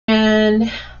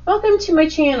and welcome to my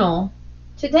channel.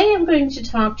 Today I'm going to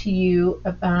talk to you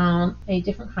about a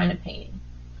different kind of painting.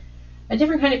 A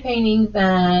different kind of painting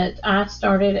that I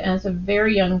started as a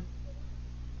very young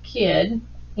kid,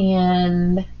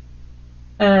 and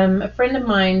a friend of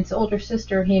mine's older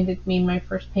sister handed me my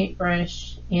first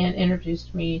paintbrush and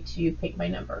introduced me to paint by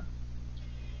number.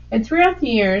 And throughout the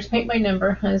years, paint by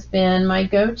number has been my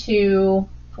go-to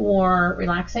for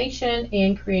relaxation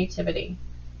and creativity.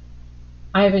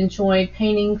 I've enjoyed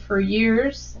painting for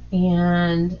years,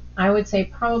 and I would say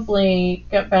probably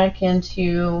got back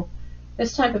into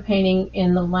this type of painting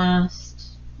in the last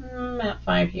about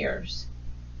 5 years.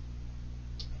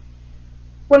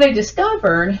 What I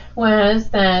discovered was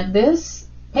that this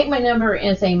paint by number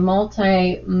is a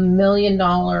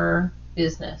multi-million-dollar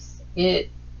business. It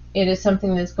is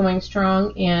something that's going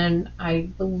strong, and I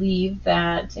believe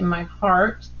that in my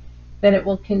heart that it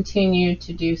will continue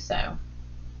to do so.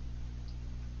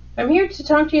 I'm here to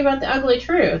talk to you about the ugly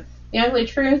truth. The ugly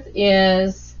truth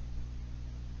is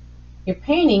your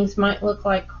paintings might look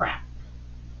like crap.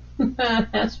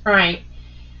 That's right.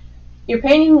 You're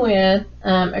painting with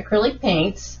acrylic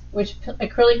paints, which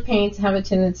acrylic paints have a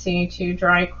tendency to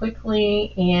dry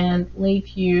quickly and leave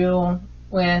you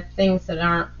with things that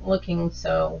aren't looking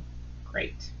so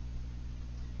great.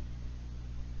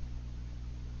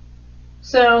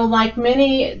 So, like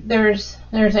many, there's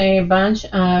a bunch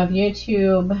of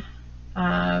YouTube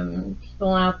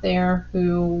people out there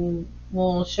who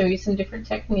will show you some different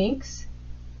techniques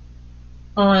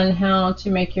on how to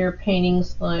make your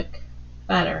paintings look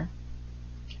better.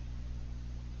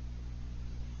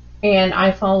 And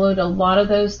I followed a lot of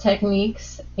those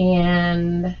techniques,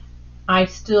 and I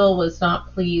still was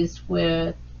not pleased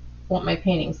with what my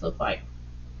paintings look like.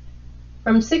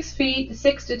 From 6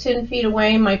 to 10 feet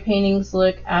away, my paintings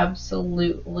look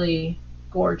absolutely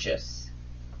gorgeous.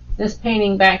 This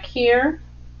painting back here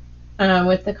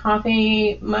with the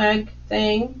coffee mug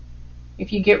thing,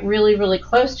 if you get really, really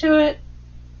close to it,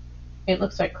 it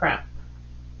looks like crap.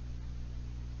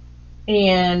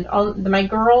 And on my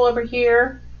girl over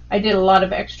here, I did a lot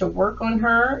of extra work on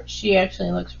her. She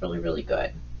actually looks really, really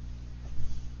good.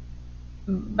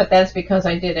 But that's because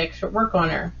I did extra work on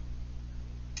her.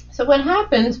 So what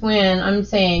happens when I'm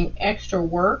saying extra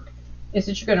work is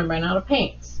that you're going to run out of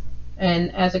paints.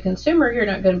 And as a consumer, you're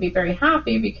not going to be very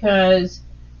happy because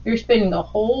you're spending a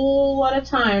whole lot of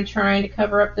time trying to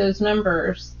cover up those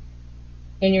numbers,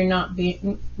 and you're not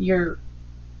being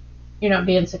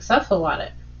successful at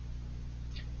it.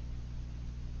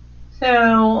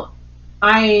 So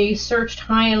I searched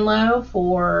high and low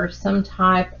for some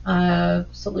type of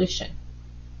solution.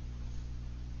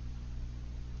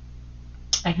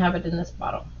 I have it in this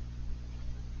bottle.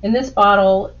 And this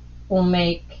bottle will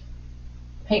make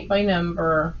paint by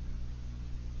number.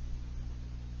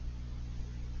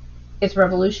 It's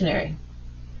revolutionary.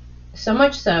 So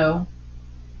much so,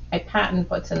 I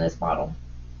patent what's in this bottle.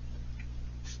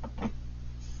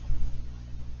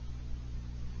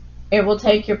 It will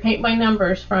take your paint by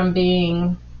numbers from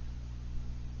being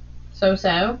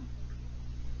so-so,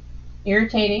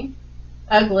 irritating,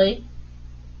 ugly,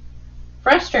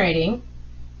 frustrating,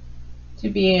 to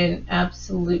being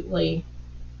absolutely,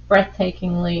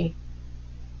 breathtakingly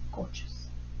gorgeous.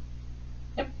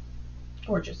 Yep,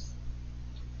 gorgeous.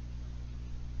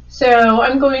 So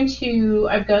I've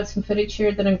got some footage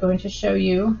here that I'm going to show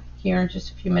you here in just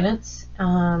a few minutes,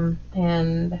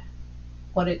 and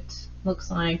what it looks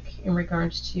like in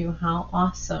regards to how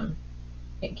awesome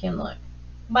it can look.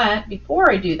 But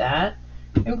before I do that,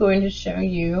 I'm going to show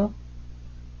you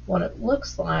what it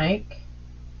looks like.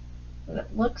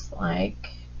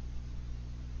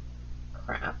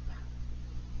 Crap.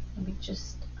 Let me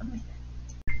just,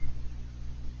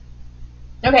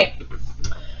 okay.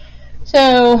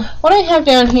 So what I have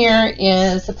down here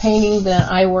is a painting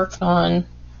that I worked on.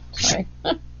 Sorry.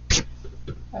 I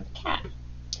have a cat.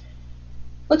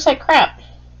 Looks like crap.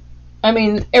 I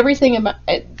mean, everything about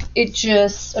it,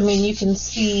 you can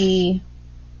see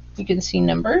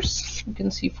numbers. You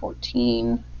can see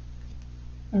 14.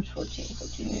 There's 14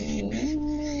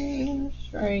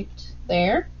 right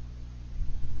there.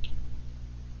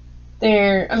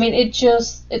 I mean,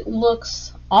 it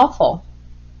looks awful.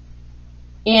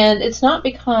 And it's not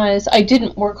because I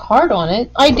didn't work hard on it.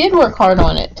 I did work hard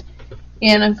on it.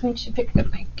 And I'm going to pick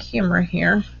up my camera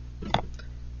here.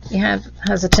 He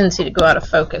has a tendency to go out of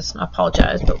focus, and I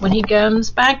apologize. But when he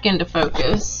comes back into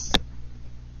focus,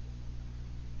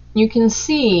 you can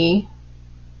see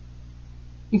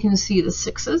the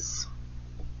sixes.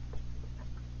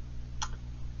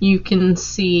 You can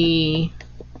see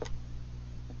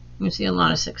a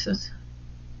lot of sixes.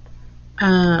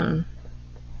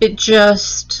 it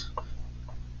just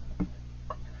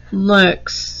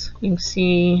looks, you can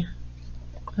see,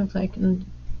 if I can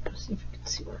see if you can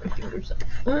see where my fingers are.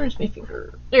 Where's my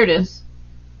finger? There it is.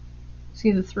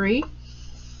 See the 3?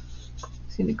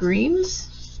 See the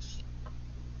greens?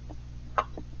 You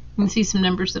can see some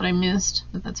numbers that I missed,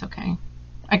 but that's okay.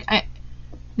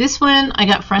 This one I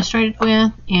got frustrated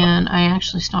with, and I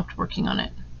actually stopped working on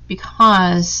it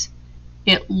because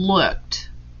it looked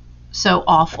so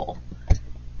awful.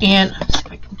 And let's see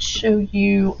if I can show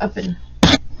you up in,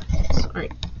 sorry,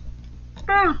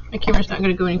 my camera's not going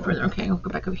to go any further. Okay, I'll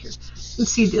go back over here. Let's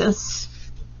see this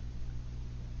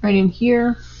right in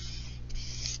here.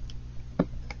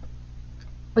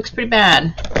 Looks pretty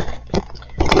bad.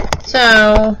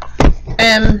 So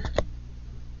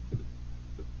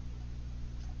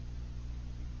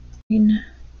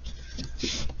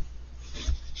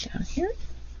down here,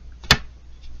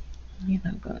 and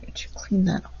I'm going to clean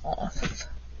that off.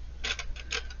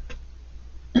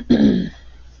 Again,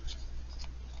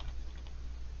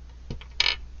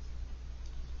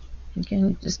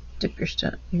 you just dip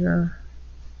your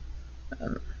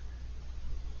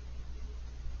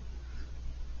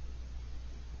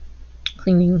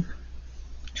cleaning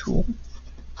tool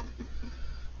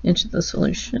into the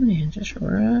solution and just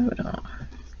rub it off.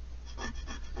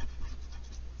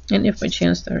 And if by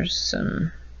chance there's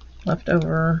some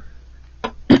leftover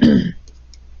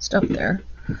stuff there,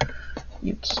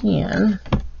 you can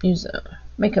use a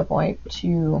makeup wipe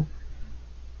to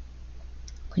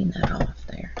clean that off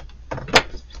there.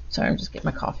 Sorry, I'm just getting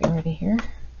my coffee ready here.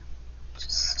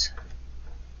 Just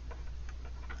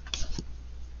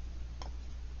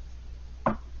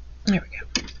there we go.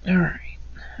 All right.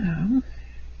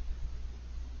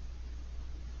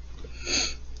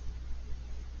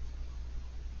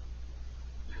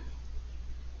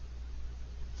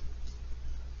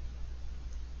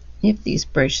 If these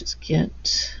brushes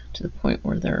get to the point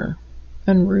where they're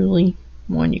unruly,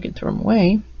 1, you can throw them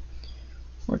away,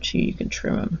 or 2, you can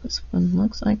trim them. This one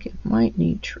looks like it might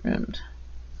need trimmed.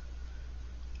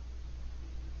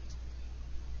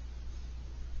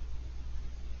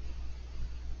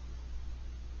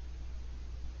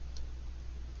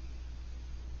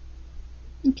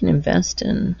 You can invest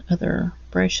in other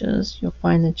brushes. You'll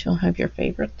find that you'll have your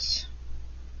favorites.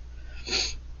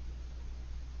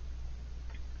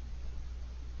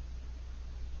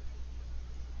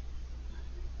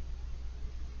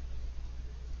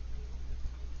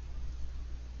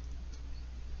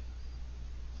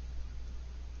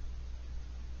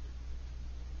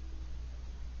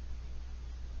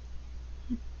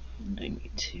 And I need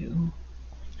to clean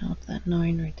off that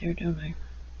 9 right there, don't I?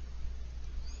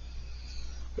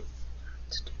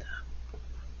 Let's do that.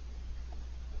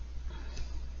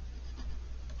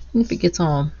 And if it gets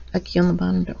all icky on the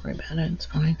bottom, don't worry about it, it's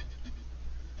fine.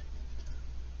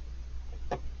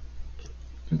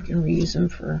 You can reuse them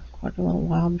for quite a little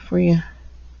while before you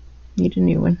need a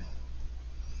new one.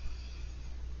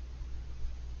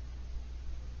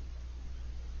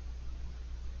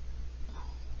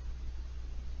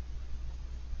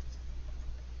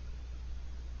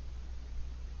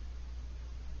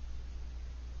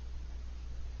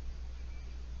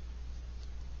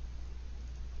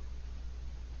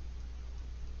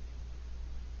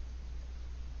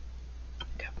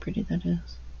 Look how pretty that is.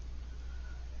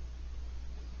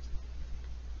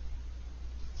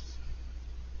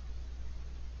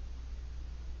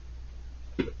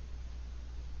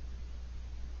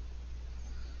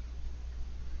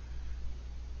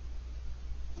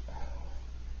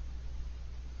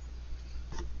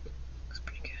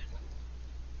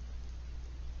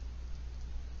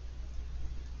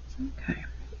 Okay.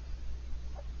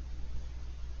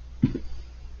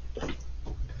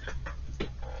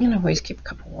 You can always keep a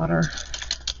cup of water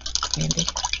handy.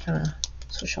 Kind of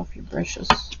swish off your brushes.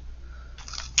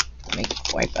 Make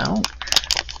it wipe out.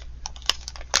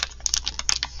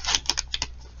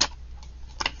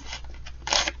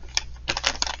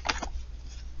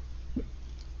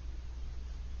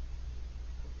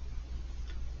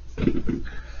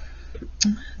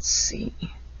 Let's see.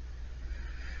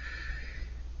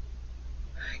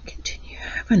 Continue.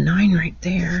 I have a 9 right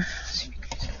there. Let's see if you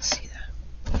guys can see that.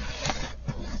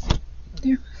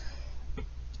 There.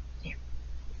 Here.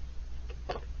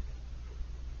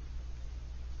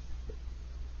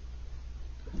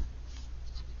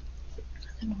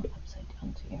 Then I'll upside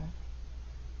down to here.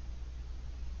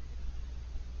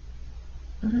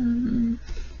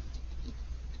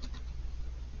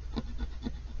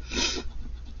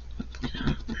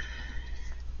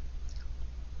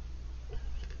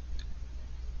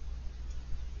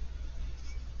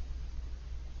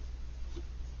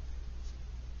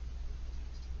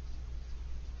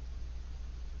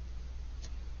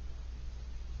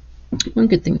 One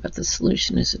good thing about the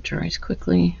solution is it dries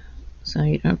quickly, so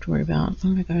you don't have to worry about, oh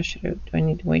my gosh, do I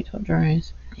need to wait till it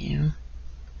dries? Yeah.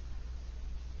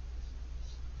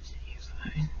 You're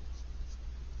fine.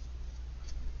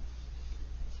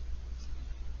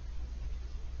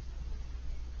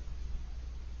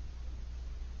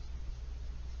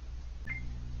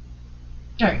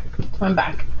 Alright, so I'm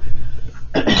back.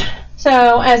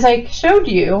 So, as I showed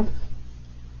you,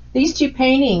 these two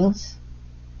paintings,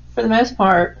 for the most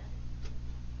part,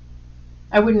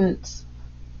 I wouldn't,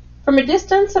 from a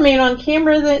distance, I mean, on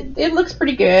camera, that it looks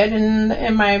pretty good,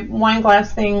 and my wine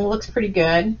glass thing looks pretty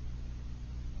good.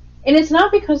 And it's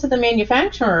not because of the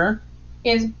manufacturer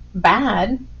is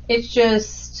bad, it's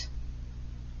just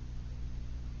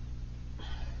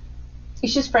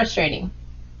frustrating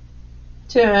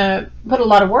to put a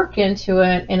lot of work into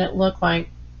it and it look like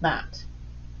that,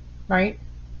 right?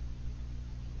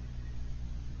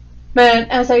 But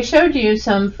as I showed you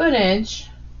some footage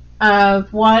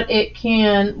of what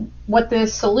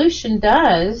this solution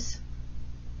does,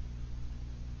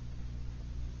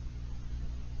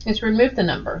 is remove the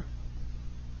number.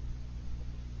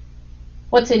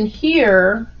 What's in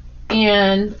here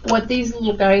and what these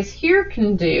little guys here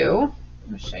can do,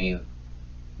 I'll show you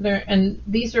there, and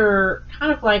these are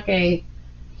kind of like a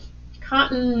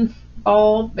cotton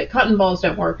ball, but cotton balls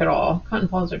don't work at all. Cotton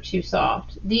balls are too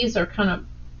soft. These are kind of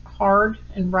hard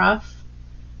and rough.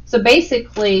 So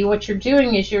basically what you're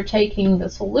doing is you're taking the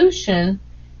solution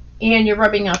and you're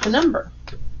rubbing out the number.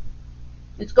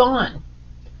 It's gone.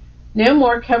 No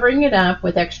more covering it up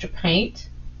with extra paint,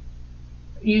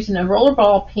 using a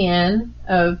rollerball pen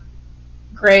of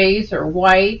grays or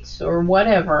whites or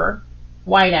whatever,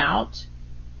 white out,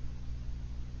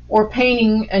 or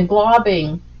painting and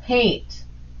globbing paint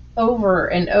over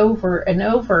and over and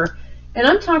over. And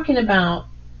I'm talking about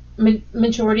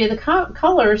majority of the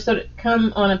colors that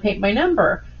come on a paint by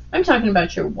number. I'm talking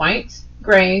about your whites,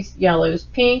 grays, yellows,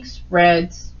 pinks,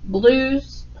 reds,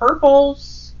 blues,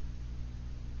 purples.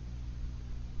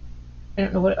 I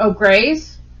don't know what, oh,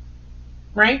 grays,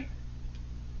 right?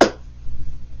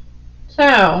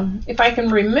 So if I can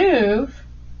remove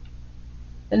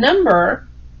the number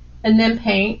and then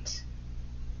paint,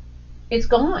 it's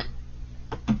gone.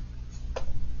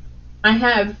 I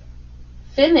have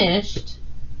finished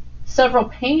several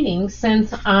paintings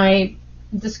since I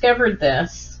discovered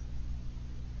this,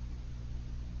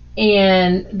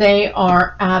 and they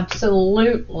are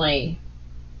absolutely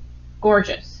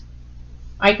gorgeous.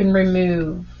 I can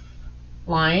remove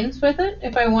lines with it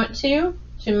if I want to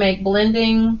make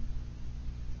blending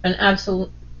an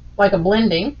absolute, like a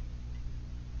blending.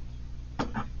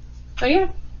 So yeah,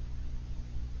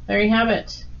 there you have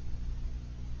it.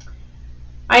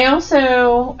 I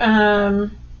also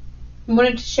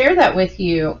wanted to share that with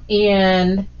you,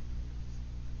 and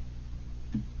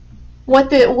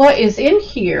what is in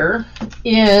here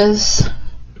is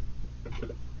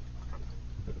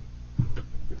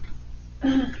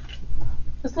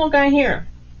this little guy here.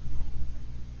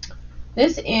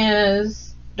 This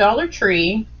is Dollar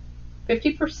Tree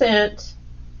 50%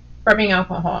 rubbing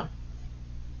alcohol.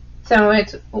 So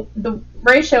it's, the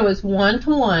ratio is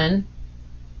 1:1.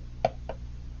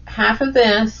 Half of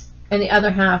this and the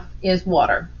other half is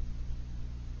water.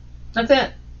 That's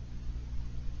it.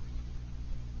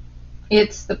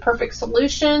 It's the perfect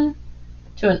solution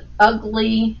to an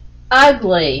ugly,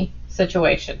 ugly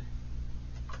situation.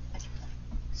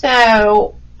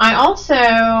 So I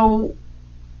also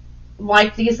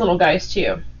like these little guys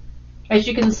too. As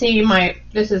you can see,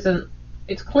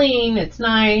 it's clean, it's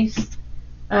nice.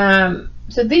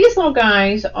 So these little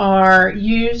guys are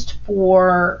used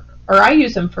for, or I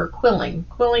use them for quilling.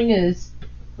 Quilling is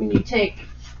when you take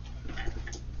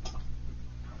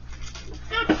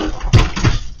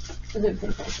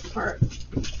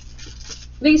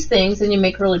these things and you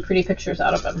make really pretty pictures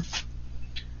out of them.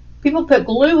 People put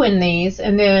glue in these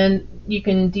and then you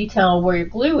can detail where your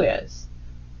glue is.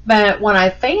 But what I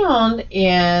found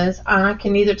is I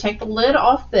can either take the lid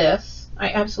off this.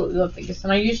 I absolutely love these,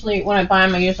 and I usually, when I buy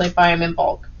them, I usually buy them in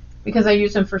bulk because I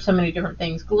use them for so many different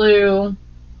things: glue,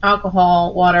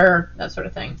 alcohol, water, that sort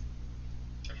of thing.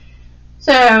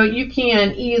 So you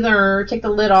can either take the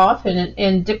lid off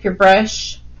and dip your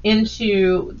brush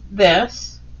into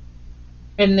this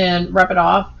and then rub it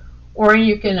off, or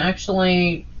you can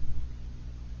actually,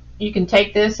 you can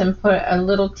take this and put a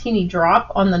little teeny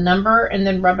drop on the number and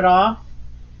then rub it off.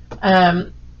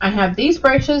 I have these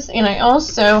brushes, and I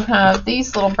also have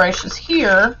these little brushes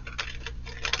here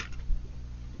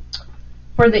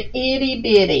for the itty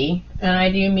bitty, and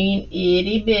I do mean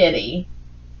itty bitty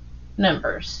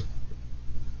numbers,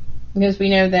 because we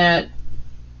know that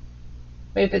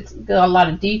if it's got a lot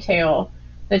of detail,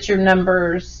 that your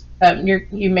numbers,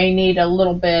 you may need a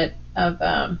little bit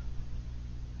of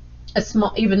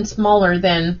even smaller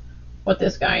than what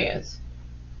this guy is.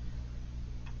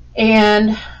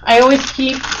 And I always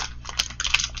keep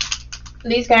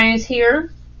these guys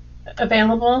here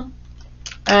available.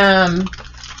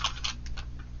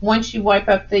 Once you wipe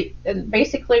up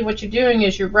basically what you're doing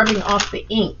is you're rubbing off the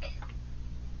ink,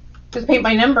 because paint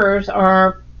by numbers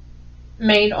are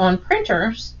made on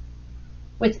printers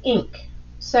with ink.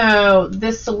 So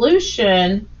this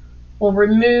solution will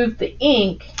remove the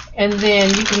ink, and then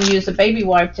you can use a baby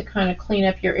wipe to kind of clean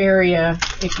up your area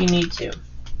if you need to.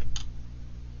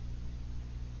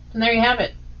 And there you have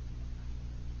it.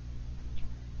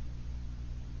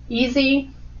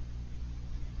 Easy.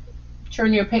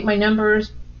 Turn your paint by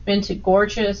numbers into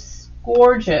gorgeous,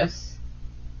 gorgeous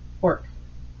work.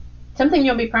 Something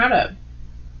you'll be proud of.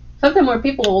 Something where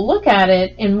people will look at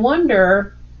it and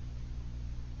wonder,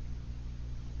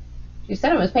 you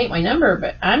said it was paint by number,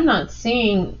 but I'm not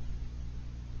seeing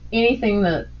anything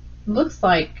that looks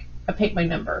like a paint by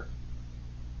number.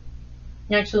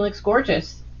 It actually looks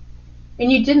gorgeous.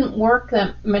 And you didn't work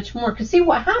that much more. Because see,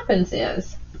 what happens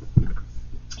is,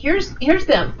 here's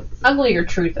the uglier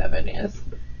truth of it is,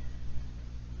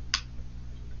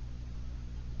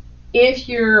 if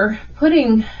you're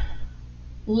putting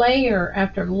layer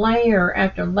after layer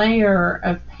after layer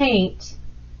of paint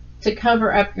to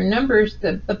cover up your numbers,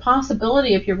 the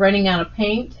possibility if you're running out of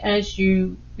paint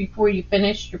before you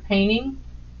finish your painting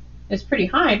is pretty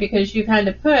high, because you've had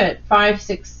to put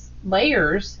 5-6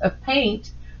 layers of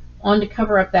paint on to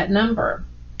cover up that number.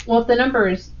 Well, if the number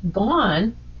is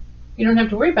gone, you don't have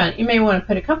to worry about it. You may want to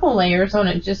put a couple layers on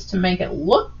it just to make it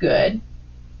look good.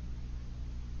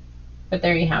 But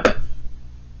there you have it.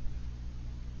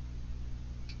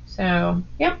 So,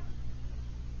 yep.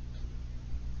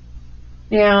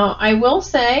 Now, I will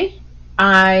say,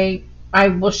 I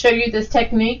will show you this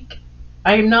technique.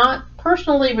 I am not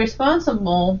personally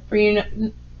responsible for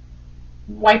you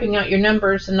wiping out your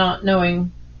numbers and not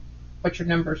knowing what your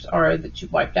numbers are that you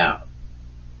wiped out.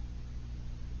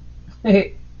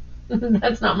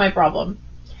 That's not my problem.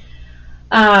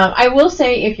 I will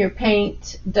say, if your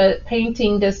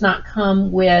painting does not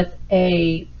come with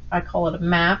I call it a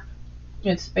map.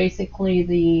 It's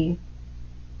basically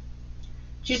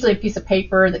it's usually a piece of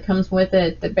paper that comes with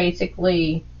it that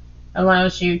basically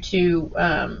allows you to,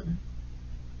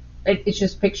 it's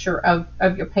just a picture of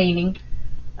your painting.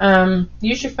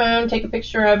 Use your phone, take a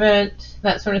picture of it,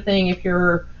 that sort of thing, if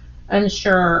you're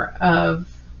unsure of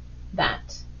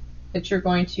that you're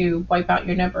going to wipe out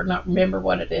your number, not remember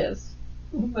what it is.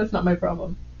 That's not my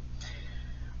problem.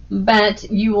 But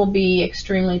you will be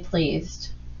extremely pleased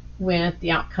with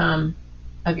the outcome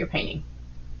of your painting.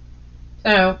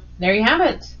 So there you have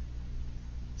it.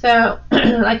 So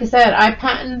like I said, I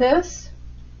patented this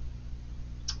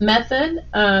method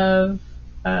of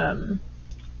how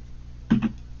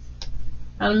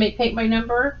to make paint by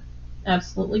number.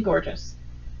 Absolutely gorgeous.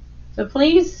 So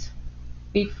please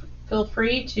feel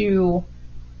free to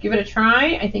give it a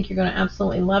try. I think you're going to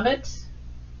absolutely love it.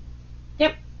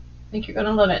 Yep, I think you're going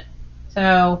to love it.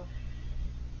 So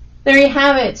there you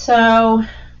have it. So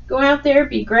go out there,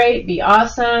 be great, be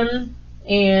awesome,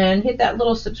 and hit that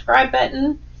little subscribe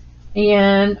button.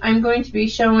 And I'm going to be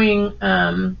showing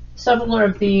several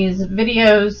of these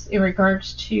videos in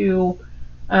regards to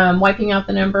wiping out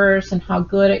the numbers and how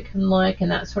good it can look and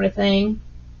that sort of thing.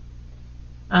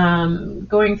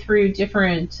 Going through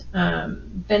different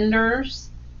vendors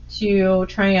to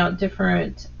try out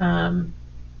different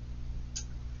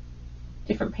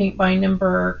paint by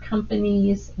number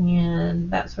companies and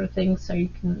that sort of thing, so you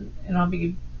can, and I'll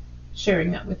be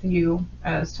sharing that with you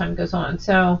as time goes on.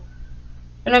 So,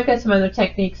 and I've got some other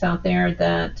techniques out there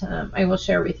that I will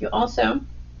share with you also.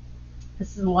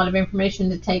 This is a lot of information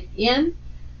to take in.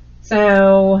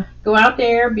 So go out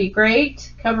there, be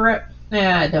great, cover up,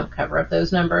 don't cover up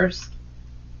those numbers,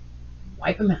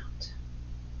 wipe them out.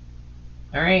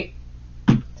 All right,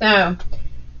 so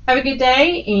have a good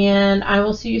day, and I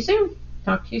will see you soon.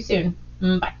 Talk to you soon.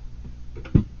 Bye.